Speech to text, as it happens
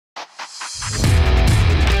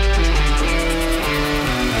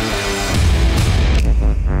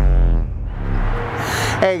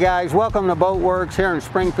Hey guys, welcome to Boat Works here in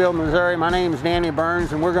Springfield, Missouri. My name is Danny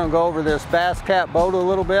Burns and we're going to go over this Bass Cat boat a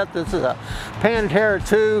little bit. This is a Pantera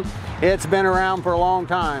 2. It's been around for a long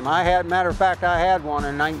time. Matter of fact, I had one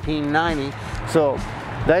in 1990. So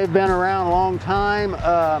they've been around a long time.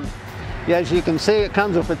 As you can see, it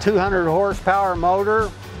comes with a 200 horsepower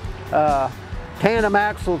motor, tandem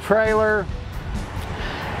axle trailer.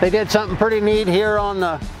 They did something pretty neat here on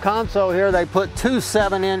the console here. They put two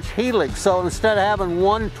 7-inch helix. So instead of having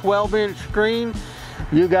one 12-inch screen,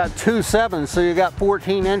 you got two 7s. So you got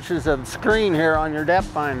 14 inches of screen here on your depth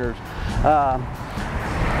finders.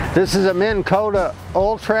 This is a Minn Kota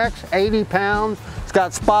Ultrex, 80 pounds. It's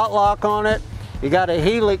got spot lock on it. You got a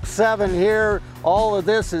Helix 7 here. All of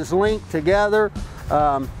this is linked together.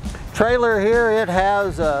 Trailer here, it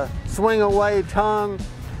has a swing away tongue.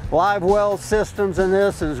 Live well systems in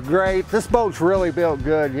this is great. This boat's really built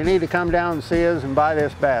good. You need to come down and see us and buy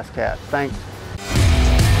this Bass Cat. Thanks.